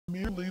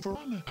clearly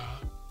Veronica.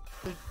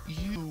 But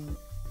you...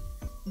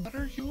 What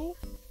are you?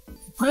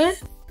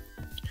 What?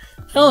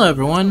 Hello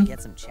everyone.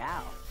 Get some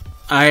chow.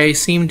 I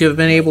seem to have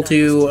been able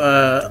to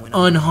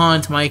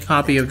unhaunt my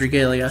copy of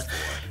Dragalia.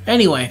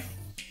 Anyway,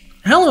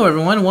 hello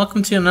everyone,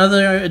 welcome to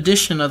another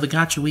edition of the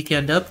Gacha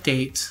Weekend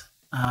Update.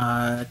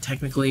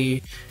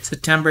 Technically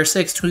September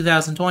 6,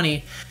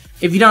 2020.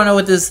 If you don't know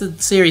what this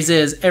series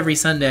is, every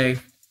Sunday,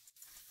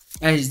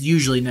 as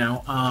usually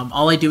now,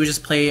 all I do is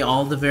just play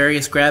all the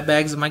various grab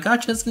bags of my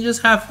gachas and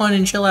just have fun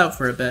and chill out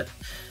for a bit.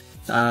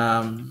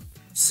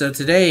 So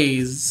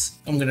today's,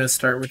 I'm going to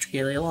start with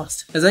Dragalia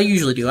Lost, as I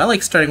usually do. I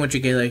like starting with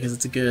Dragalia because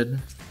it's a good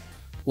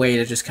way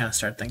to just kind of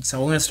start things. So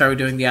we're going to start with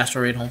doing the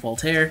Astral Raid Home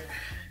Voltaire.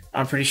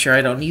 I'm pretty sure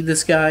I don't need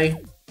this guy,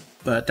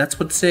 but that's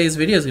what today's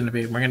video is going to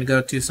be. We're going to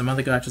go to some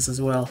other gachas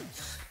as well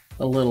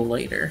a little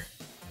later.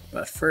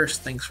 But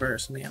first things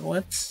first, man.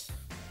 What's...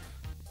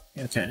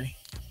 Okay.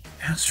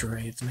 Astral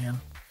Raids,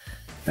 man.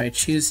 Alright,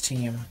 choose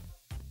team.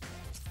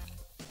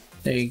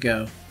 There you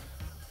go.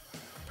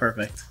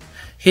 Perfect.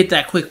 Hit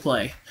that quick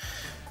play.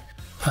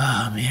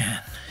 Oh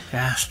man,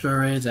 Astral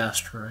Raids,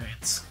 Astral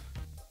Raids.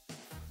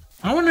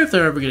 I wonder if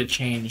they're ever going to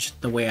change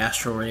the way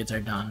Astral Raids are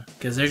done,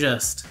 because they're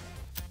just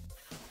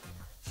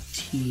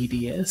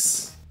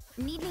tedious.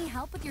 Need any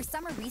help with your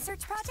summer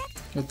research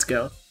project? Let's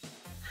go.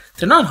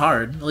 They're not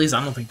hard, at least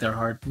I don't think they're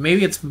hard.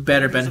 Maybe it's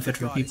better benefit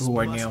for people who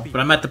are new,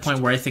 but I'm at the point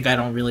where I think I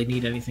don't really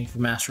need anything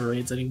from Astral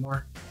Raids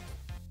anymore.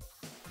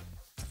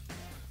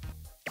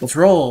 Let's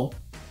roll.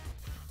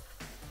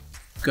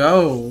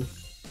 Go.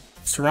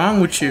 What's wrong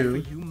with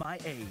you?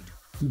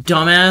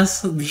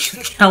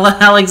 Dumbass.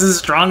 Alex is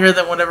stronger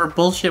than whatever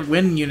bullshit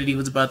Wind unit he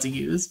was about to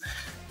use.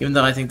 Even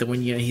though I think the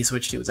Wind unit he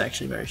switched to was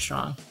actually very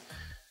strong.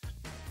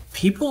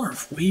 People are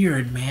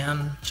weird,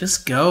 man.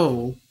 Just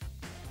go.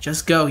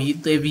 Just go.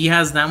 If he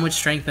has that much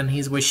strength and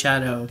he's with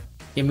Shadow,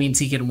 it means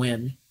he can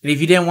win. And if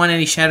you didn't want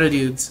any Shadow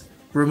dudes,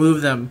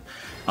 remove them.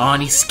 Oh,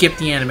 and he skipped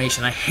the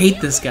animation. I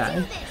hate this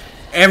guy.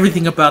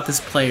 Everything about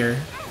this player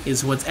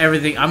is what's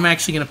everything. I'm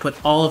actually going to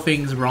put all the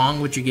things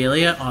wrong with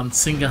Dragalia on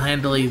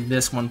single-handedly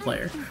this one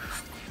player.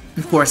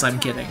 Of course, I'm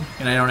kidding,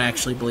 and I don't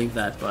actually believe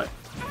that, but...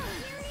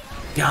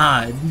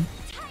 God.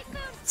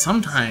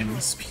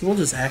 Sometimes, people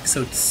just act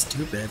so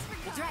stupid.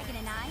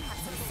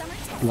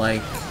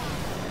 Like...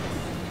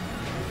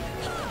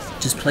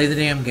 Just play the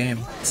damn game.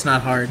 It's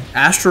not hard.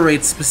 Astral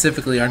Raids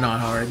specifically are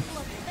not hard.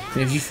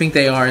 And if you think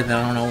they are, then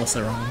I don't know what's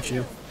wrong with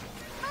you.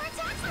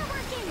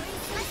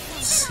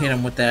 Just hit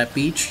him with that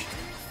beach.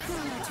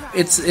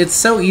 It's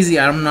so easy,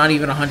 I'm not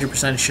even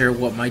 100% sure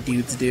what my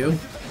dudes do.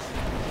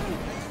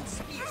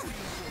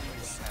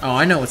 Oh,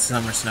 I know what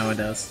Summer Snow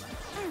does.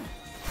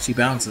 She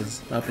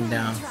bounces up and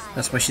down.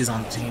 That's why she's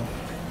on the team.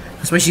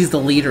 That's why she's the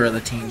leader of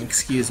the team,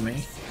 excuse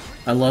me.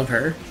 I love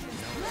her.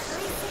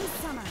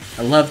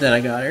 I love that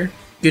I got her.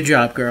 Good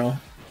job,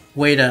 girl.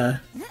 Way to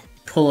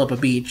pull up a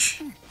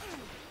beach.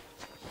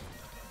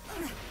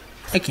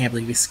 I can't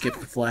believe you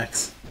skipped the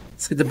flex.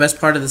 It's like the best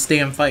part of this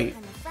damn fight.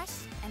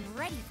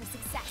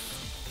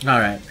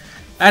 Alright,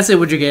 that's it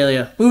with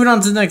Dragalia. Moving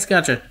on to the next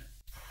gacha.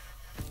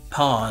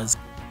 Pause.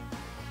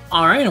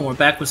 Alright, and we're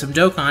back with some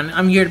Dokkan.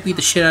 I'm here to beat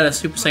the shit out of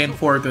Super Saiyan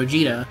 4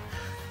 Gogeta.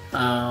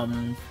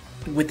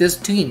 With this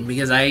team,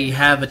 because I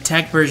have a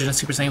tech version of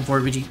Super Saiyan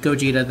 4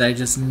 Gogeta that I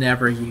just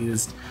never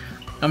used.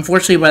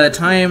 Unfortunately, by the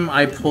time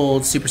I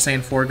pulled Super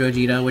Saiyan 4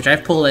 Gogeta, which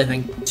I've pulled I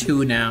think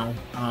 2 now,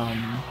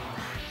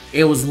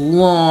 it was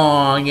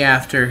long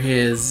after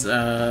his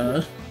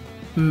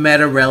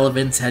meta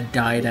relevance had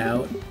died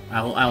out.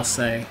 I'll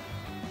say,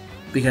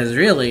 because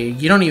really,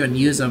 you don't even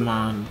use them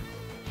on,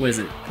 what is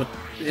it? What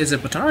is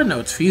it? Potara? No,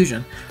 it's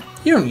Fusion.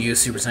 You don't use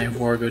Super Saiyan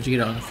 4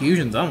 Gogeta on the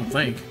Fusions, I don't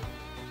think.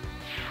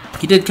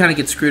 He did kind of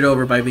get screwed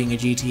over by being a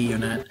GT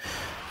unit.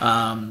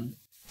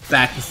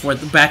 Back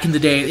in the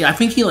day, I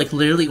think he like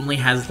literally only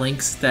has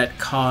links that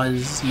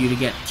cause you to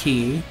get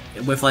Ki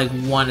with like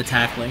one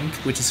attack link,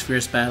 which is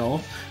Fierce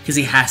Battle, because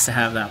he has to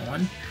have that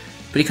one.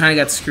 But he kind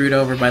of got screwed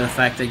over by the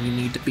fact that you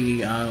need to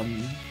be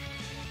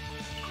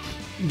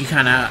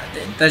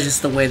that's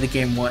just the way the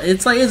game was.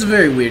 It's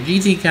very weird.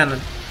 GT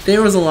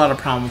there was a lot of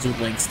problems with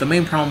links. The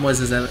main problem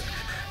was that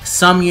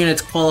some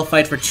units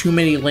qualified for too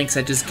many links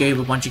that just gave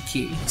a bunch of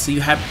Ki. So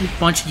you have a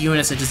bunch of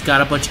units that just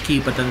got a bunch of Ki,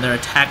 but then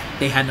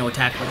they had no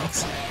attack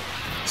links.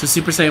 So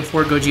Super Saiyan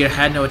 4 Gogeta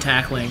had no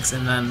attack links,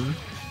 and then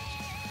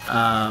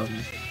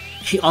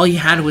all he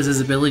had was his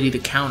ability to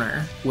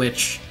counter,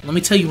 which, let me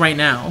tell you right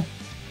now,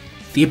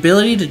 the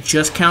ability to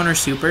just counter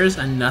supers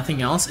and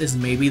nothing else is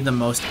maybe the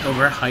most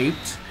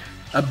overhyped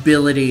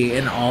ability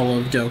in all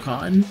of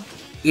Dokkan.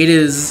 It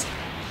is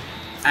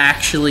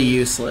actually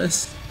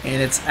useless,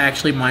 and it's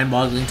actually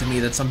mind-boggling to me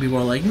that some people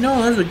are like,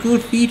 no, that's a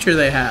good feature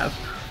they have.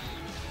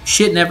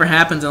 Shit never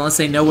happens unless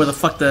they know where the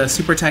fuck the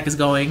super attack is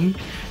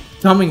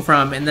coming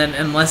from, and then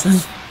and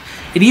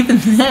even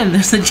then,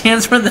 there's a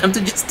chance for them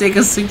to just take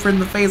a super in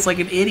the face like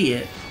an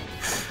idiot.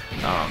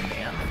 Oh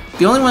man.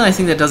 The only one I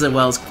think that does it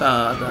well is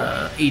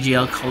the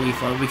AGL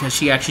Khalifa, because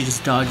she actually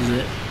just dodges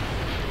it.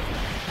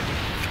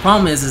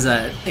 Problem is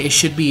that it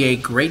should be a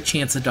great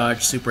chance to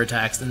dodge super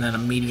attacks and then a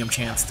medium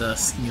chance to,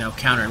 you know,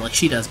 counter like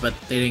she does, but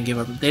they didn't give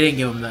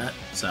him that,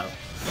 so.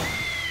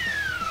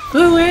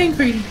 Boo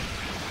angry!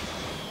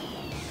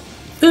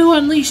 Boo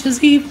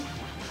unleashes evil!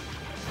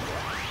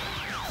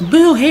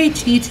 Boo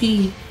hates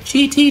GT!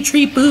 GT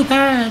treat Boo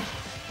bad!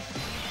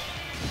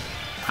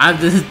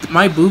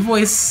 My Boo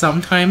voice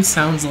sometimes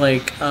sounds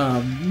like,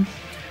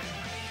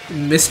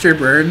 Mr.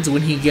 Burns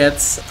when he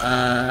gets,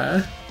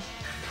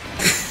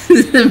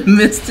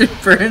 Mr.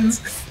 Burns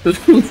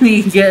when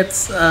he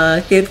gets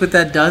hit with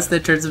that dust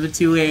that turns him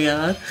into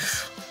a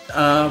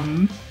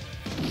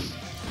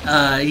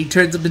he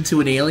turns him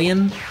into an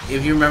alien.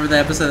 If you remember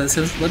that episode of The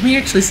Simpsons, let me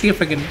actually see if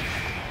I can.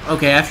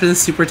 Okay, after the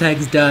super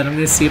tag's done, I'm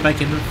gonna see if I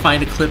can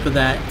find a clip of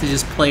that to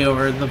just play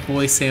over the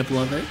voice sample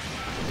of it.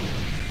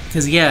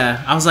 Cause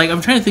yeah, I was like,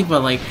 I'm trying to think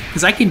about like,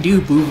 cause I can do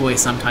Boo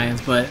voice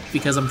sometimes, but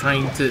because I'm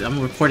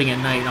recording at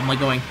night, I'm like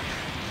going,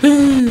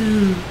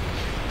 Boo.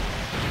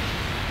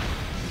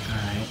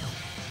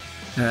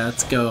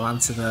 Let's go on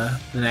to the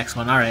next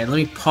one. Alright, let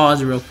me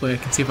pause real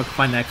quick and see if I can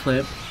find that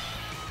clip.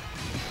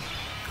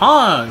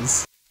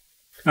 Pause!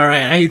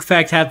 Alright, I in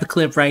fact have the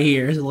clip right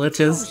here, so let's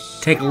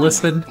just take a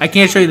listen. I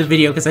can't show you the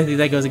video because I think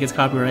that goes against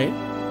copyright.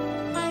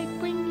 I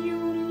bring you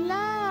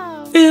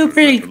love. Feel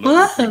pretty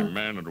love! A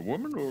man and a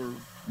woman, or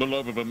the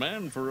love of a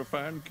man for a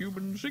fine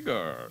Cuban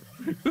cigar?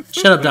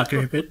 Shut up,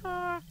 Dr. Hippet.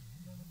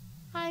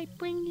 I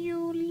bring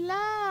you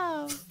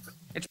love.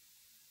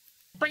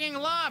 Bringing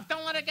love,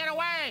 don't let it get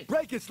away!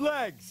 Break its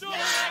legs!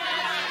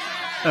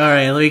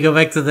 Alright, let me go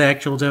back to the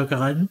actual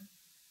Dokkan.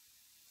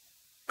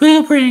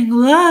 We'll bring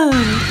love!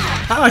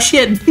 Oh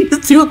shit,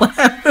 it's too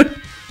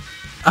loud!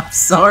 I'm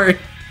sorry.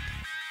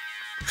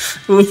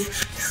 Alright,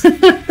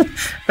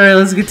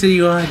 let's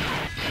continue on.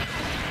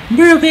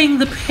 We'll bring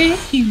the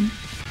pain!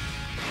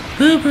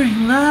 We'll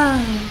bring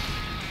love!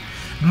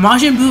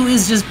 Majin Buu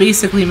is just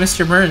basically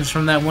Mr. Burns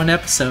from that one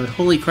episode.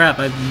 Holy crap,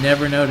 I've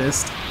never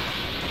noticed.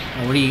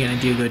 Oh, what are you gonna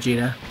do,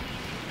 Gogeta?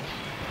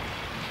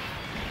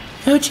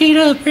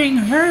 Gogeta, bring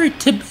her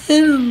to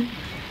Boo!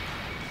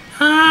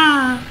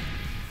 Ah!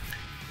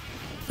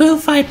 Boo,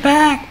 fight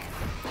back!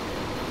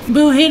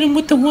 Boo hit him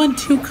with the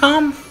 1-2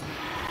 combo!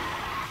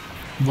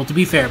 Well, to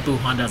be fair,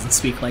 Buuhan doesn't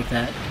speak like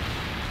that.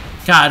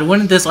 God,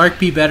 wouldn't this arc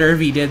be better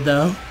if he did,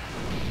 though?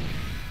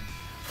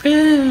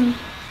 Boo!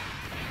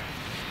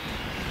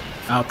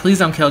 Oh, please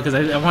don't kill, because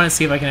I want to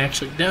see if I can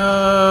actually...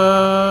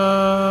 No!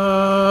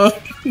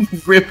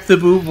 Rip the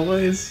Boo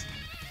boys.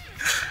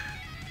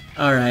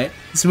 Alright,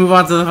 let's move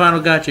on to the final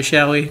gacha,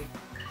 shall we?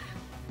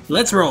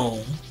 Let's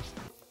roll!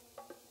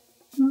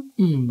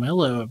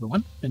 Hello,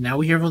 everyone. And now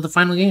we're here for the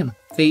final game.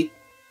 Fate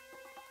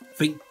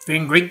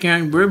Great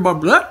Grand... Blah, blah,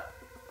 blah.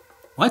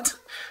 What?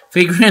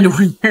 Fate Grand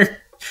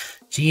Winner.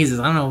 Jesus,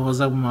 I don't know what was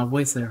up with my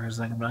voice there for a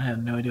second, but I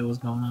have no idea what was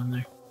going on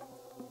there.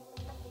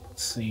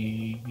 Let's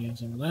see...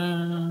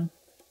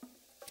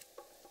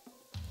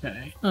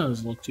 Okay, that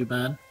doesn't look too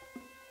bad.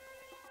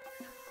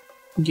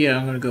 Yeah,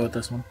 I'm gonna go with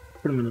this one.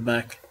 Put him in the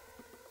back.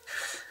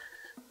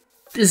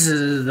 This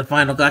is the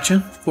final gacha,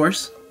 of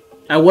course.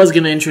 I was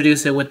gonna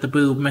introduce it with the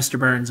Boo Mr.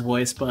 Burns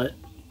voice, but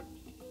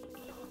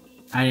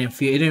it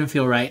didn't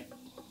feel right.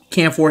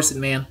 Can't force it,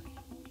 man.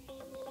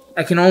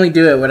 I can only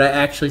do it when I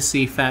actually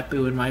see Fat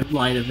Boo in my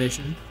line of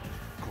vision.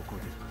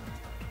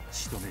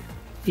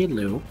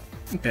 Hello.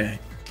 Okay.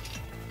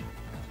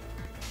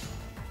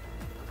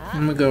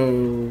 I'm gonna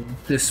go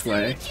this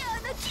way.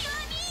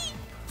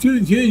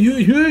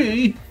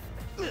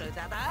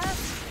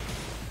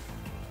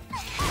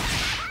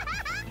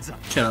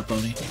 Shut up,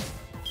 Boney.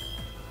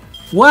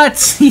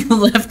 What? You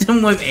left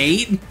him with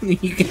 8?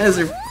 You guys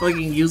are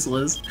fucking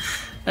useless.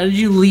 How did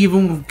you leave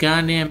him with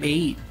goddamn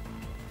 8?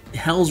 The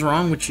hell's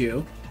wrong with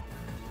you?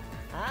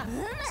 Let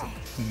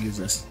me use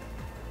this.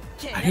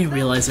 I didn't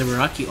realize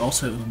Ibaraki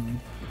also...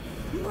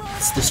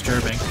 It's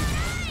disturbing.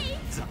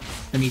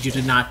 I need you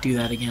to not do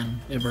that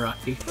again,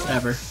 Ibaraki.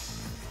 Ever.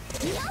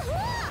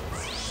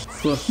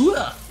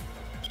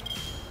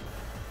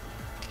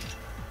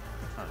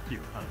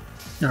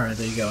 Alright,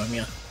 there you go,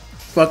 Amiya.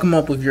 Fuck him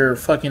up with your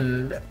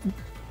fucking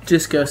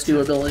Disco Stew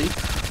ability.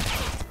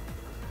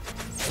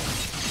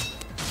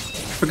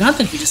 Forgot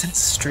that he just has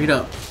straight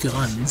up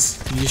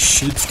guns. He just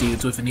shoots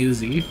dudes with an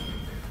Uzi.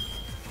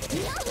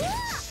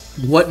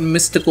 What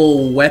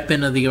mystical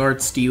weapon of the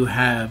arts do you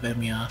have,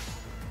 Emiya?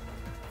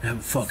 I have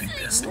a fucking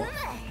pistol.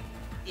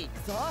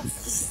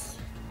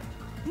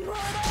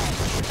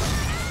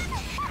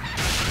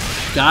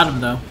 Got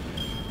him, though.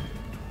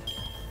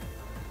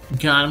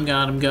 Got him,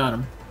 got him, got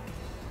him.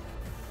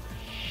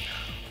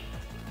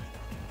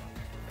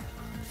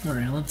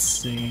 Alright, let's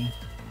see.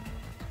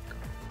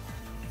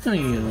 Let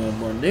me get a little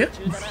more dip.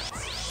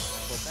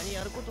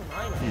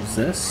 Use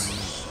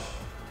this.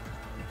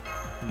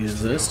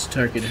 Use this to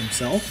target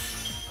himself.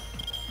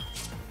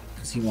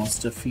 Because he wants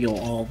to feel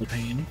all the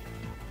pain.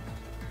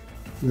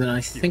 And then I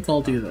think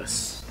I'll do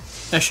this.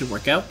 That should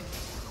work out.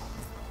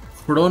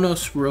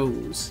 Chronos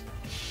Rose.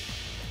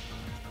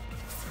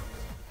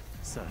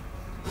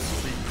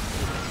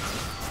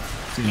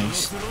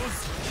 Nice.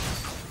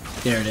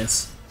 There it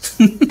is.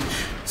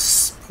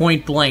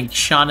 Point blank,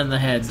 shot in the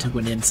head to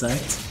an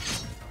insect.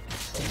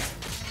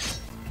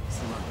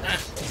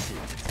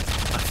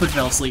 My foot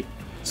fell asleep.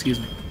 Excuse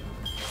me.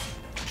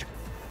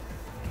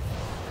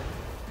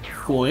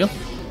 Foil.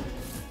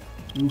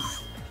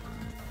 Oof.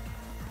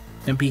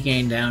 MP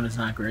gain down is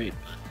not great.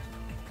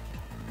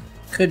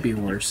 Could be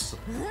worse.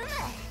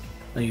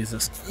 I'll use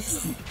this.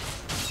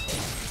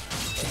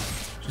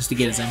 Just to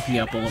get his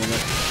MP up a little bit.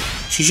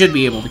 She should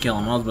be able to kill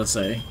him, I was about to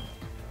say.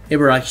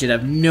 Ibaraki should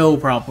have no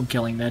problem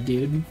killing that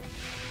dude.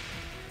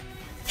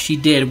 If she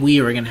did,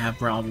 we were gonna have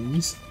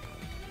problems.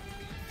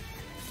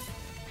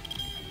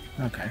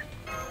 Okay.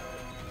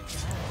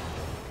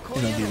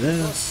 Then I'll do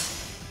this.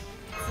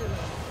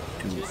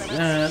 Do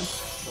that.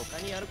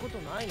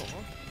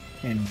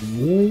 And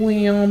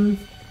wham!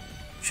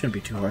 Shouldn't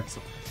be too hard.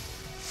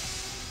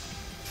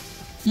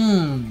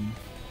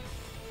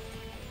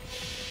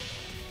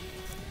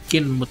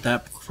 Get him with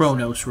that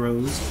Chronos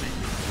Rose.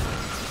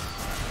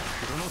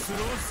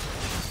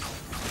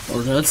 Or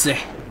let's say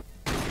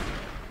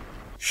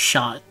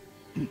shot.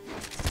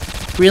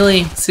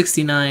 Really?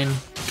 69?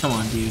 Come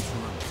on, dude.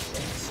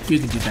 You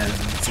can do better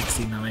than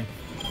 69.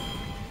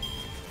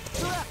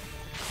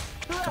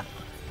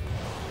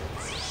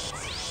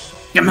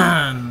 Come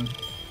on!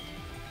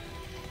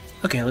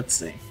 Okay, let's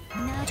see.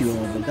 Do a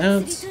little bit of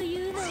that.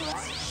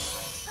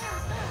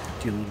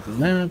 Do a little bit of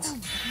that.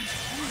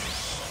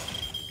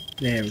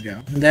 There we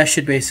go. That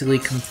should basically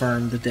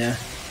confirm the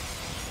death.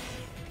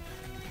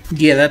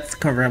 Yeah, that's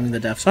confirming the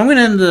death. So I'm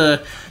gonna end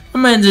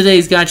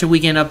today's Gacha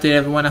weekend update,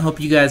 everyone. I hope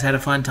you guys had a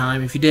fun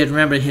time. If you did,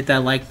 remember to hit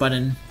that like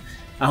button.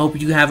 I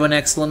hope you have an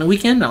excellent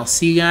weekend. I'll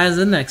see you guys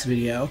in the next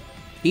video.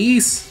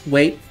 Peace.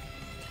 Wait.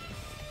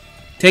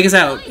 Take us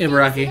out,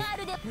 Ibaraki.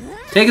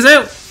 Take us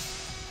out!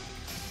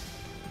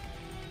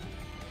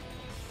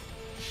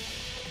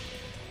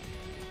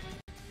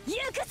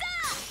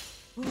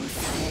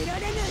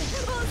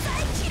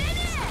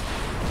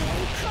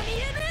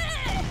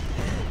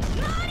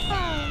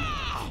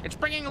 It's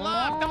bringing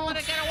love. Don't let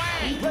it get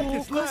away.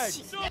 There's a love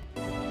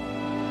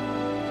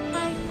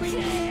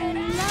between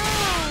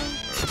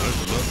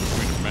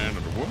a man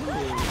and a woman, or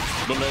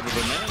the love of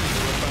a man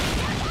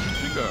and a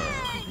cigar.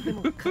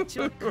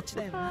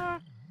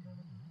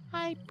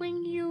 I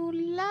bring you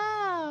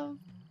love.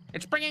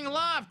 It's bringing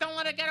love. Don't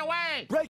let it get away.